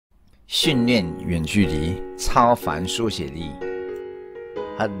训练远距离超凡缩写力。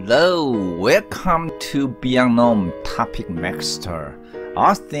Hello, welcome to Beyond Norm Topic Master.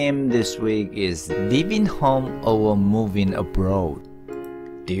 Our theme this week is leaving home or moving abroad.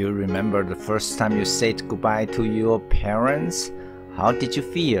 Do you remember the first time you said goodbye to your parents? How did you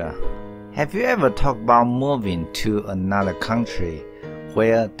feel? Have you ever talked about moving to another country?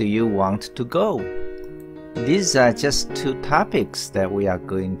 Where do you want to go? These are just two topics that we are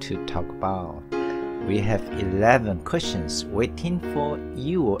going to talk about. We have 11 questions waiting for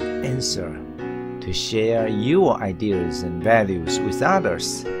your answer to share your ideas and values with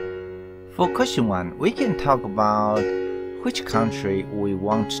others. For question 1, we can talk about which country we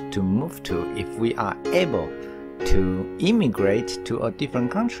want to move to if we are able to immigrate to a different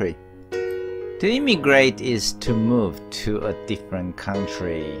country. To immigrate is to move to a different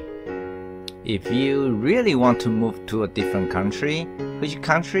country. If you really want to move to a different country, which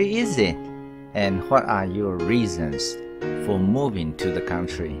country is it? And what are your reasons for moving to the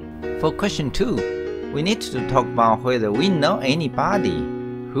country? For question 2, we need to talk about whether we know anybody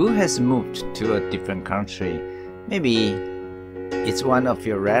who has moved to a different country. Maybe it's one of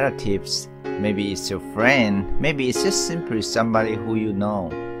your relatives, maybe it's your friend, maybe it's just simply somebody who you know.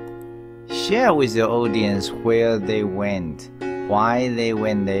 Share with your audience where they went, why they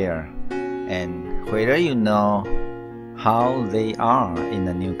went there, and whether you know how they are in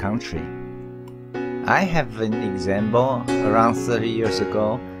a new country. I have an example. Around 30 years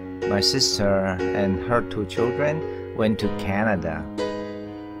ago, my sister and her 2 children went to Canada.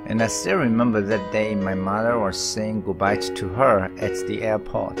 And I still remember that day my mother was saying goodbye to her at the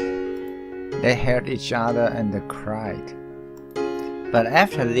airport. They held each other and they cried. But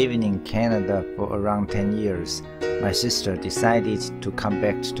after living in Canada for around 10 years, my sister decided to come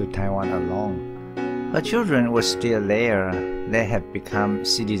back to Taiwan alone. Her children were still there. They have become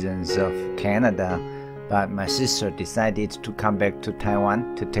citizens of Canada, but my sister decided to come back to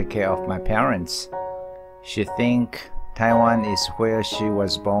Taiwan to take care of my parents. She thinks Taiwan is where she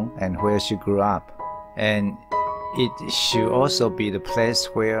was born and where she grew up, and it should also be the place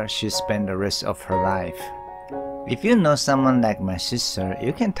where she spent the rest of her life. If you know someone like my sister,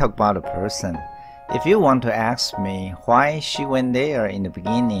 you can talk about a person. If you want to ask me why she went there in the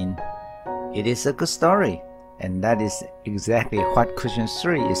beginning, it is a good story, and that is exactly what question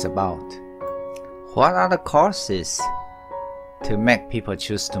 3 is about. What are the causes to make people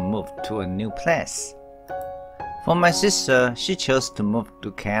choose to move to a new place? For my sister, she chose to move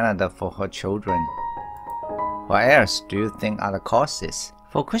to Canada for her children. What else do you think are the causes?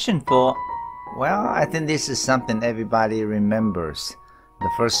 For question 4, well, I think this is something everybody remembers. The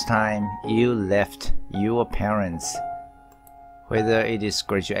first time you left your parents. Whether it is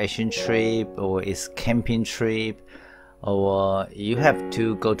graduation trip or it's camping trip, or you have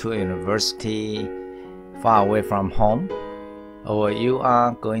to go to a university far away from home, or you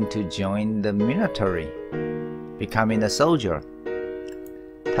are going to join the military, becoming a soldier.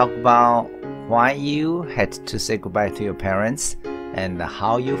 Talk about why you had to say goodbye to your parents and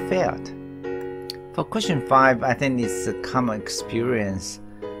how you felt. For question 5, I think it's a common experience.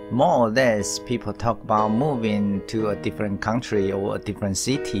 More or less, people talk about moving to a different country or a different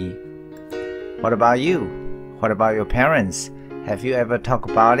city. What about you? What about your parents? Have you ever talked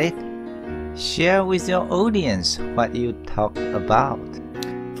about it? Share with your audience what you talked about.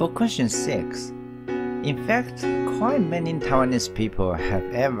 For question 6, in fact, quite many Taiwanese people have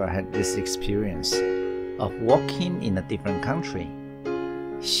ever had this experience of working in a different country.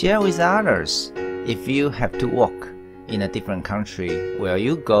 Share with others. If you have to work in a different country, will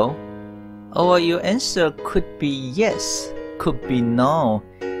you go? Or your answer could be yes, could be no.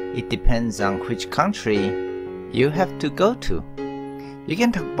 It depends on which country you have to go to. You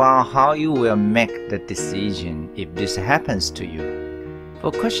can talk about how you will make the decision if this happens to you.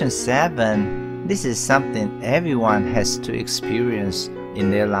 For question 7, this is something everyone has to experience in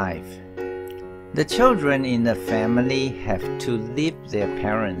their life. The children in the family have to leave their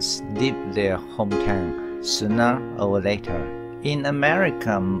parents, leave their hometown sooner or later. In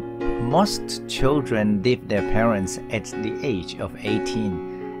America, most children leave their parents at the age of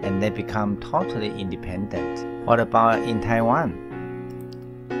 18 and they become totally independent. What about in Taiwan?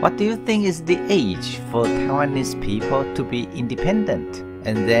 What do you think is the age for Taiwanese people to be independent?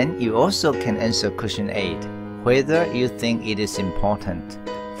 And then you also can answer question 8, whether you think it is important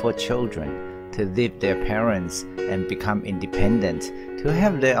for children to leave their parents and become independent, to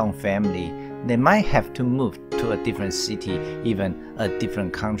have their own family. They might have to move to a different city, even a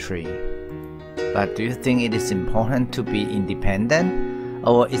different country. But do you think it is important to be independent?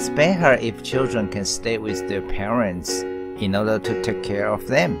 Or it's better if children can stay with their parents in order to take care of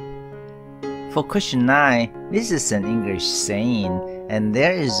them? For question 9, this is an English saying, and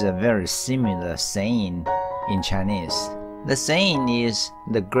there is a very similar saying in Chinese. The saying is,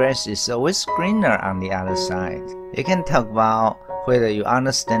 the grass is always greener on the other side. You can talk about whether you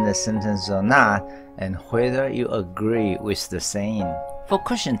understand the sentence or not, and whether you agree with the saying. For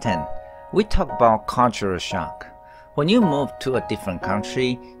question 10, we talk about cultural shock. When you move to a different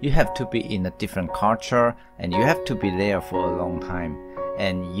country, you have to be in a different culture, and you have to be there for a long time.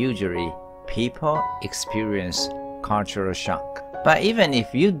 And usually, people experience cultural shock. But even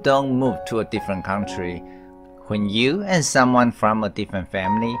if you don't move to a different country, when you and someone from a different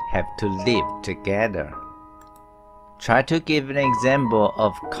family have to live together, try to give an example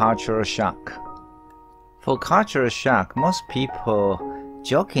of cultural shock. For cultural shock, most people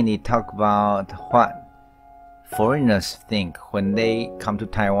jokingly talk about what foreigners think when they come to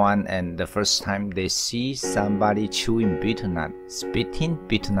Taiwan and the first time they see somebody chewing betel nut, spitting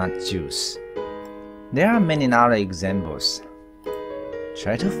betel nut juice. There are many other examples.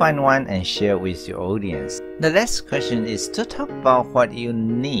 Try to find one and share with your audience. The last question is to talk about what you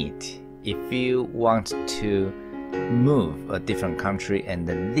need if you want to move a different country and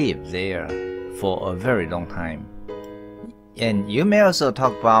live there for a very long time. And you may also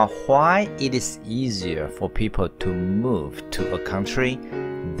talk about why it is easier for people to move to a country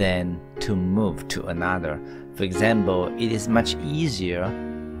than to move to another. For example, it is much easier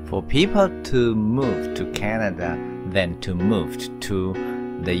for people to move to Canada than to move to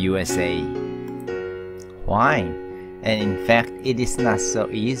the USA. Why? And in fact, it is not so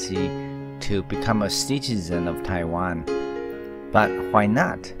easy to become a citizen of Taiwan. But why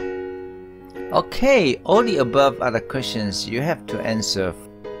not? Okay, all the above are the questions you have to answer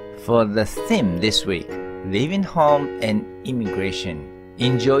for the theme this week, leaving home and immigration.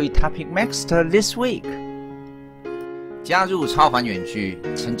 Enjoy Topic Master this week. 加入超凡远距，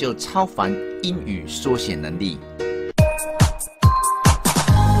成就超凡英语说写能力。